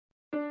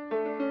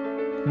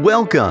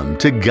Welcome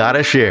to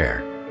Gotta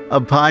Share,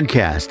 a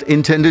podcast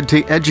intended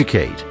to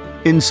educate,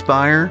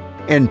 inspire,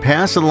 and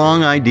pass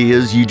along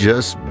ideas you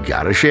just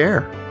gotta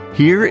share.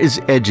 Here is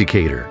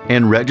educator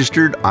and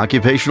registered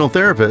occupational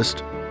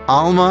therapist,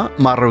 Alma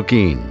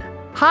Marroquin.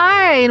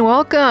 Hi, and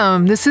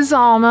welcome. This is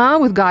Alma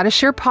with Gotta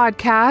Share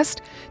Podcast.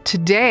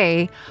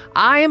 Today,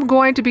 I am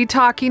going to be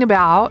talking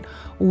about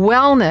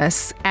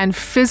wellness and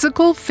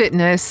physical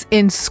fitness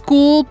in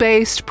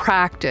school-based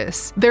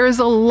practice. There is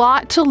a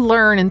lot to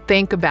learn and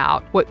think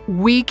about what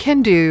we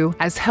can do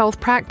as health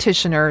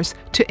practitioners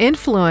to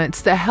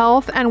influence the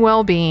health and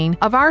well-being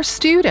of our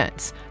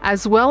students,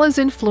 as well as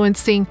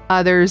influencing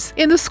others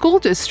in the school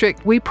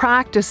district we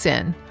practice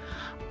in.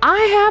 I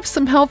have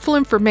some helpful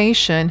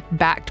information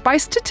backed by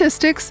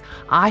statistics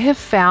I have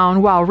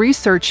found while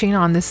researching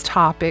on this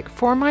topic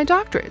for my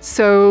doctorate.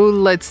 So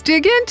let's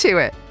dig into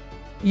it.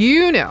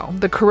 You know,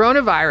 the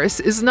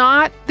coronavirus is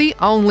not the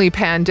only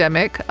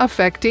pandemic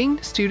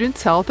affecting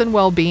students' health and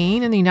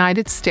well-being in the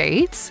United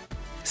States.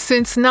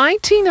 Since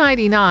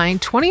 1999,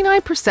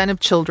 29% of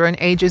children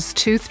ages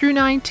 2 through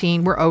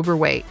 19 were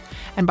overweight.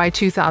 And by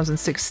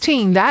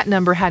 2016, that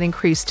number had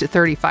increased to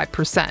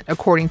 35%,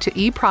 according to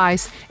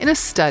ePrice in a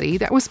study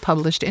that was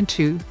published in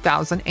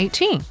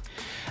 2018.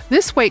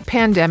 This weight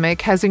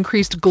pandemic has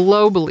increased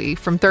globally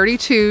from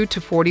 32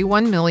 to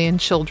 41 million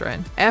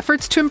children.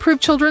 Efforts to improve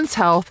children's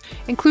health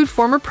include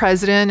former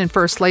President and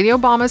First Lady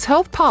Obama's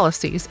health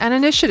policies and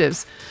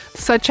initiatives,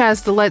 such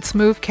as the Let's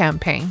Move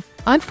campaign.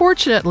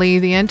 Unfortunately,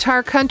 the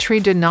entire country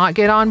did not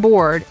get on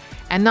board,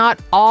 and not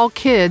all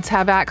kids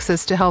have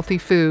access to healthy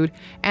food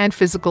and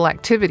physical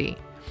activity.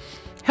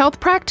 Health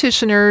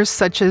practitioners,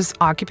 such as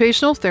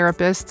occupational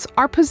therapists,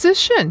 are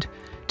positioned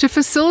to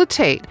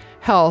facilitate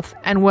health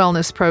and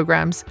wellness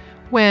programs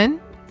when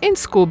in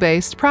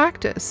school-based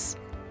practice.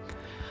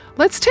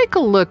 Let's take a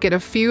look at a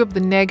few of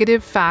the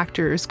negative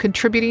factors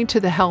contributing to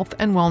the health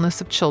and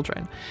wellness of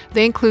children.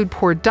 They include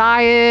poor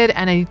diet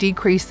and a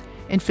decrease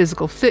in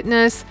physical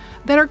fitness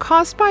that are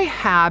caused by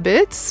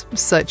habits,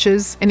 such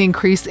as an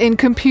increase in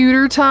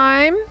computer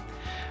time,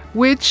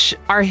 which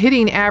are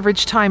hitting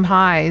average time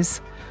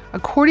highs.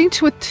 According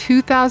to a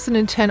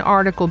 2010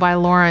 article by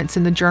Lawrence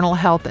in the journal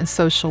Health and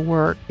Social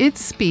Work, it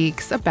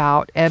speaks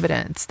about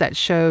evidence that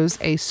shows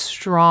a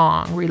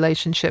strong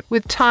relationship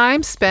with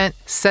time spent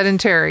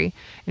sedentary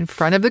in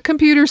front of the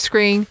computer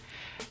screen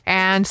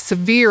and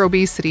severe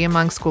obesity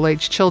among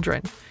school-age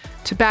children.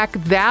 To back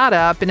that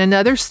up, in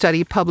another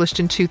study published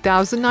in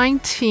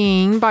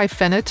 2019 by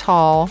Fenn et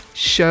al.,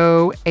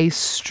 show a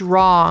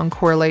strong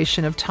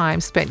correlation of time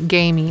spent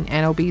gaming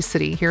and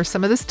obesity. Here are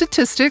some of the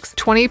statistics.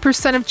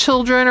 28% of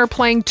children are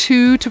playing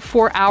 2 to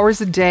 4 hours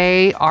a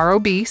day are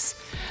obese.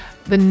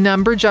 The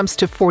number jumps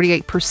to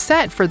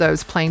 48% for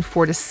those playing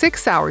 4 to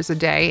 6 hours a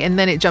day, and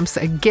then it jumps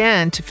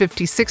again to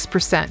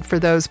 56% for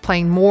those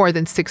playing more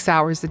than 6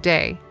 hours a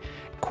day.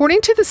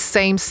 According to the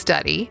same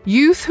study,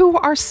 youth who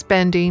are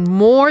spending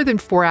more than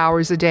 4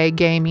 hours a day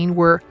gaming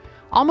were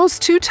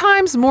almost 2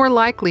 times more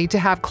likely to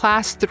have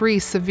class 3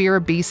 severe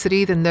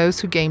obesity than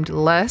those who gamed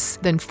less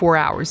than 4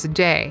 hours a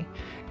day.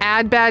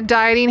 Add bad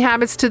dieting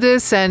habits to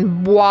this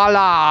and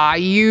voila,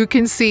 you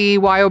can see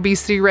why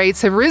obesity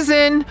rates have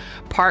risen,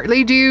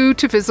 partly due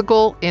to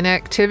physical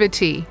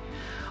inactivity.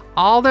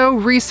 Although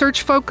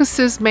research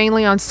focuses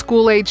mainly on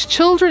school-age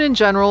children in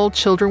general,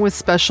 children with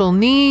special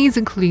needs,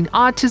 including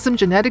autism,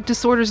 genetic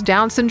disorders,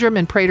 Down syndrome,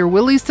 and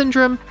Prader-Willi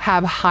syndrome,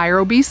 have higher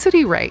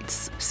obesity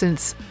rates,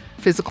 since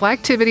physical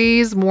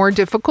activity is more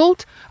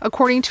difficult,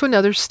 according to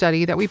another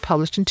study that we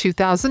published in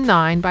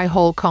 2009 by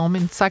Holcomb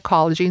in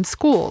Psychology in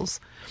Schools.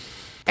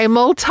 A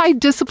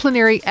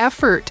multidisciplinary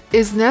effort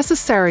is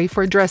necessary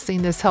for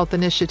addressing this health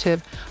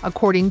initiative,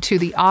 according to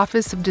the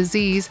Office of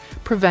Disease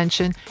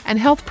Prevention and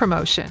Health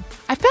Promotion.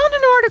 I found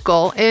an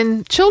article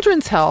in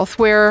Children's Health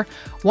where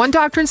one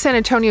doctor in San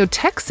Antonio,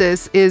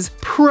 Texas, is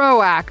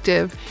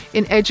proactive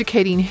in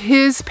educating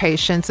his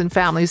patients and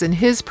families in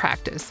his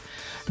practice.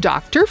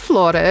 Dr.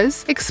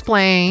 Flores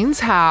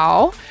explains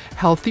how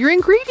healthier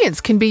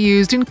ingredients can be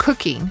used in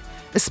cooking,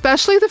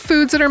 especially the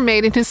foods that are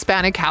made in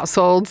Hispanic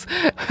households.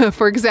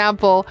 For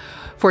example,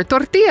 for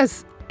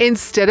tortillas,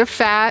 instead of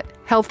fat,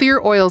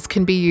 healthier oils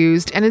can be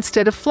used, and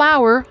instead of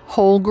flour,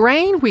 whole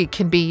grain wheat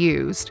can be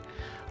used.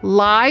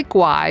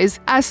 Likewise,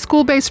 as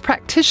school-based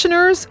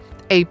practitioners,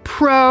 a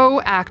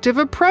proactive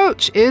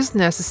approach is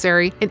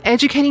necessary in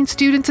educating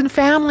students and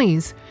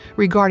families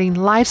regarding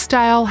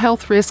lifestyle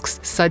health risks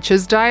such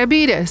as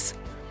diabetes.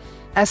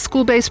 As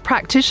school-based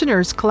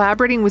practitioners,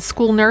 collaborating with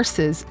school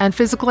nurses and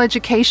physical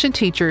education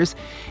teachers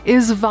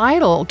is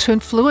vital to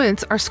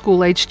influence our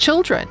school-age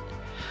children.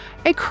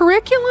 A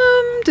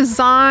curriculum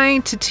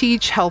designed to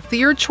teach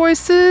healthier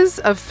choices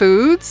of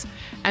foods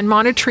and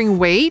monitoring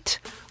weight,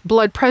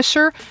 blood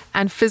pressure,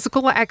 and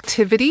physical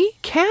activity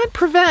can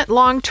prevent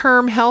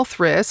long-term health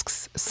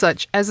risks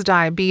such as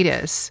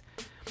diabetes.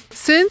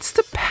 Since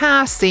the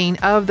passing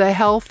of the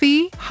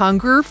Healthy,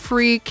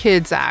 Hunger-Free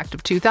Kids Act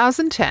of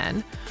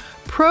 2010,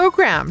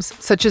 Programs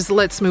such as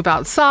Let's Move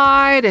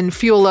Outside and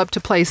Fuel Up to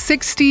Play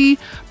 60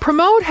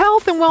 promote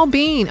health and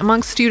well-being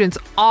among students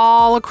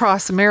all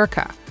across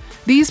America.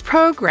 These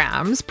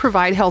programs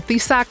provide healthy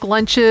sack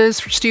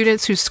lunches for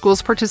students whose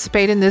schools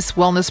participate in this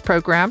wellness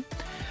program.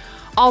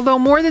 Although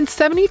more than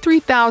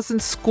 73,000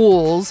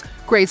 schools,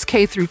 grades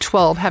K through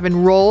 12, have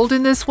enrolled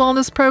in this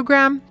wellness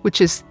program,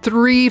 which is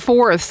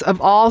 3/4 of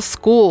all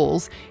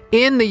schools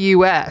in the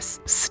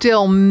U.S.,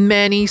 still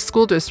many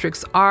school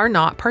districts are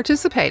not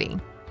participating.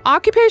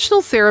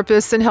 Occupational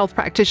therapists and health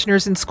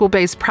practitioners in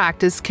school-based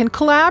practice can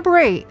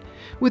collaborate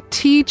with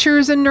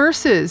teachers and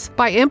nurses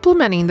by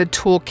implementing the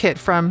toolkit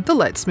from the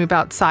Let's Move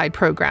Outside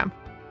program.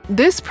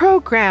 This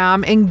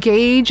program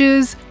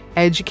engages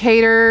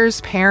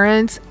educators,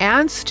 parents,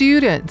 and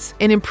students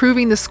in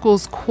improving the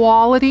school's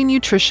quality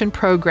nutrition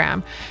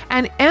program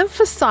and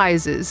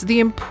emphasizes the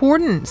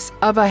importance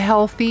of a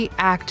healthy,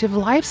 active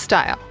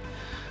lifestyle.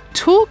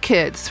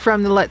 Toolkits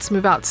from the Let's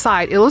Move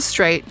Outside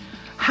illustrate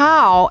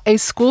how a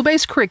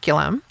school-based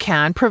curriculum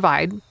can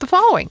provide the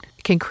following.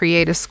 It can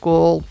create a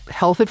school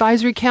health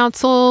advisory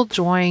council,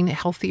 join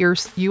Healthier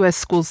U.S.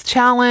 Schools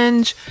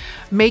Challenge,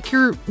 make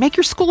your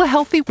school a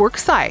healthy work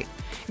site,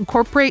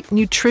 incorporate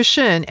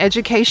nutrition,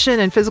 education,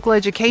 and physical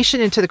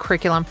education into the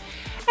curriculum,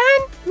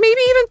 and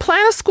maybe even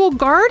plant a school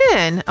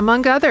garden,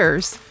 among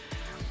others.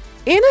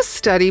 In a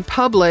study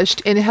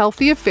published in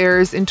Healthy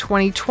Affairs in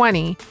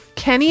 2020,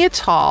 Kenny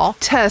et al.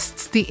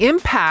 Tests the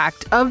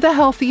impact of the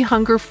Healthy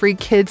Hunger-Free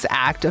Kids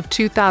Act of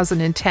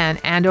 2010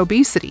 and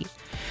obesity.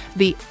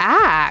 The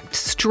act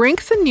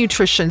strengthened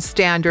nutrition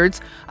standards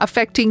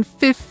affecting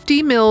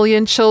 50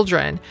 million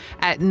children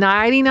at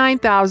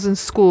 99,000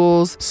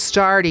 schools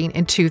starting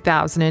in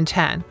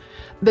 2010.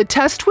 The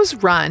test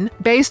was run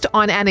based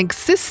on an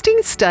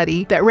existing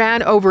study that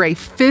ran over a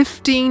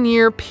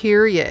 15-year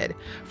period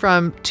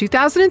from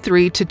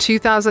 2003 to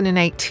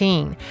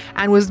 2018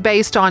 and was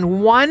based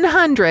on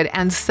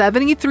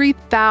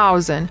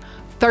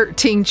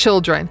 173,013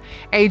 children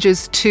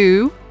ages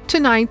 2 to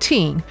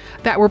 19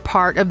 that were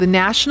part of the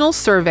National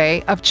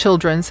Survey of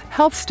Children's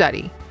Health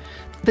Study.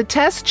 The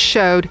test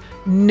showed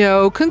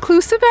no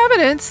conclusive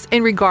evidence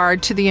in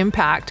regard to the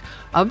impact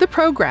of the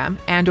program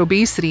and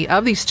obesity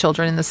of these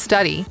children in the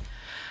study.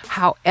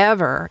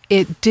 However,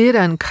 it did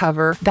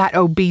uncover that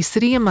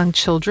obesity among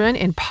children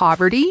in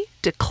poverty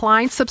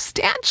declined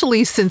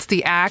substantially since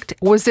the act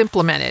was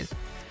implemented.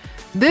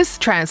 This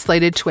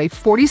translated to a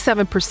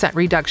 47%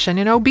 reduction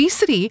in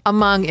obesity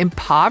among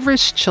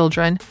impoverished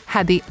children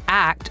had the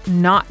act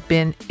not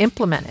been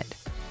implemented.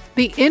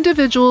 The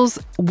Individuals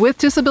with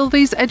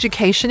Disabilities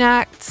Education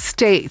Act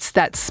states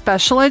that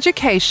special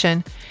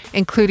education,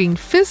 including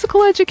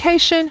physical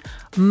education,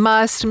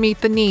 must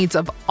meet the needs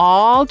of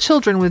all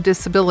children with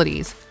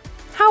disabilities.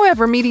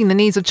 However, meeting the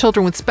needs of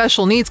children with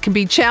special needs can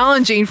be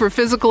challenging for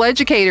physical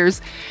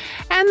educators,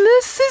 and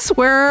this is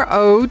where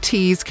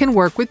OTs can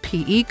work with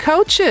PE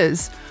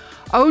coaches.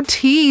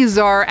 OTs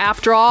are,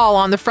 after all,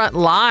 on the front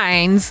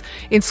lines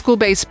in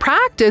school-based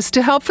practice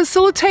to help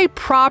facilitate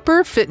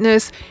proper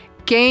fitness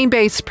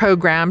game-based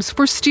programs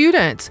for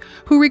students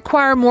who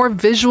require more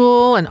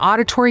visual and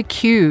auditory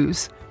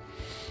cues.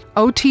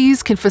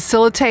 OTs can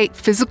facilitate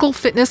physical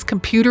fitness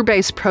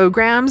computer-based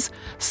programs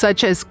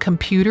such as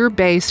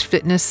Computer-Based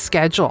Fitness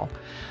Schedule.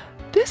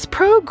 This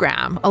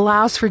program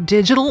allows for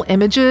digital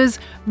images,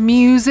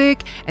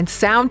 music, and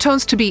sound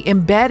tones to be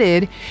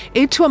embedded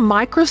into a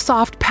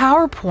Microsoft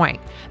PowerPoint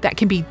that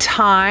can be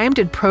timed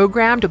and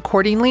programmed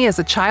accordingly as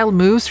a child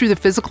moves through the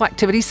physical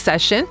activity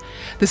session.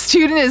 The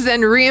student is then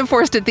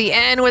reinforced at the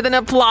end with an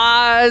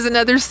applause and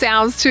other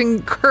sounds to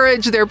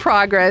encourage their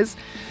progress.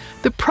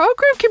 The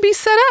program can be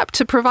set up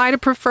to provide a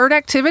preferred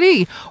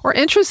activity or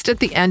interest at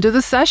the end of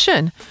the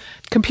session.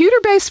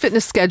 Computer-Based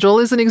Fitness Schedule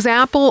is an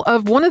example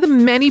of one of the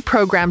many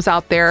programs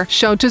out there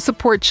shown to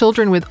support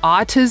children with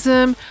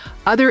autism,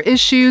 other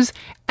issues,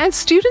 and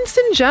students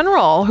in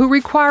general who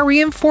require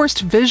reinforced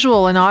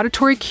visual and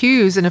auditory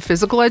cues in a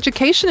physical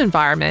education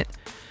environment.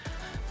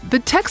 The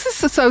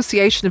Texas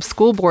Association of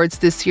School Boards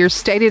this year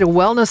stated a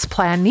wellness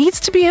plan needs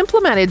to be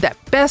implemented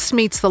that best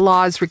meets the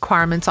law's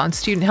requirements on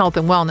student health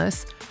and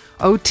wellness.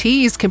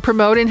 OTs can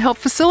promote and help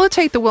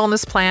facilitate the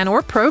wellness plan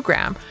or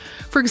program.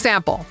 For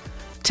example,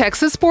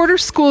 Texas border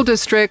school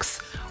districts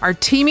are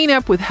teaming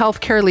up with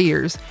healthcare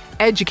leaders,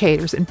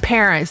 educators, and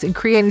parents in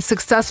creating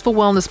successful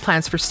wellness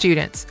plans for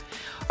students.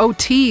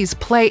 OTs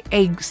play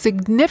a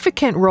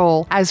significant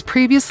role, as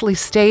previously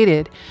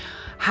stated.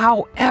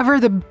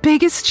 However, the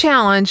biggest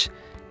challenge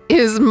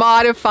is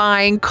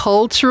modifying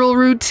cultural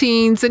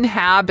routines and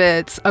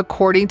habits,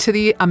 according to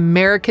the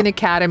American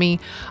Academy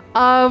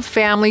of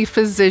Family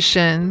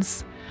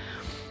Physicians.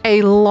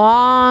 A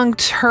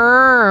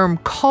long-term,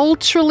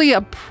 culturally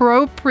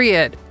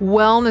appropriate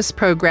wellness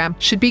program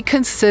should be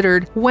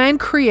considered when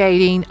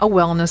creating a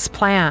wellness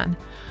plan.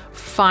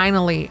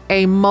 Finally,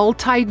 a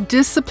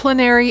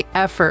multidisciplinary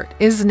effort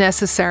is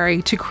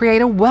necessary to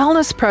create a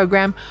wellness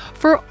program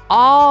for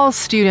all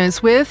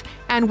students with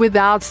and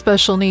without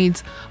special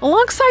needs,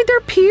 alongside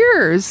their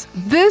peers.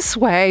 This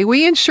way,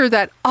 we ensure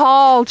that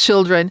all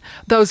children,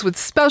 those with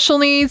special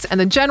needs and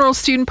the general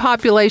student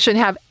population,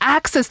 have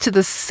access to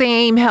the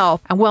same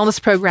health and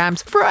wellness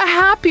programs for a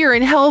happier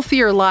and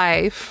healthier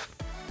life.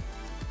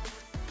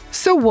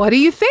 So what do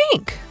you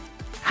think?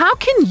 How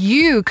can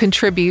you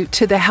contribute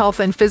to the health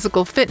and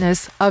physical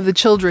fitness of the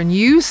children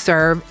you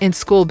serve in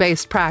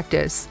school-based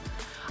practice?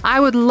 I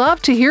would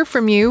love to hear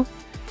from you.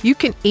 You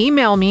can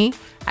email me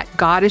at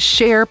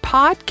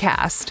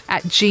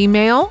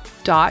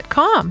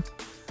goddessharepodcast@gmail.com.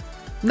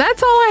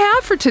 That's all I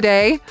have for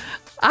today.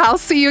 I'll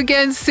see you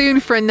again soon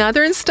for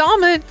another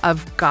installment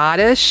of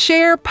Gotta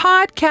Share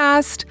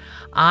Podcast.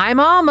 I'm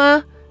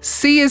Alma.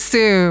 See you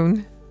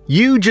soon.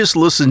 You just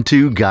listened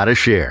to Gotta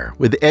Share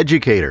with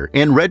educator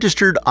and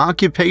registered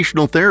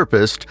occupational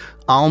therapist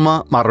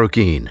Alma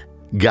Marroquin.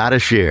 Gotta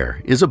Share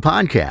is a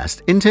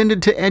podcast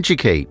intended to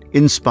educate,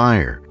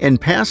 inspire,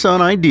 and pass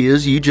on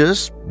ideas you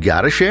just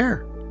gotta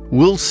share.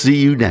 We'll see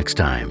you next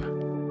time.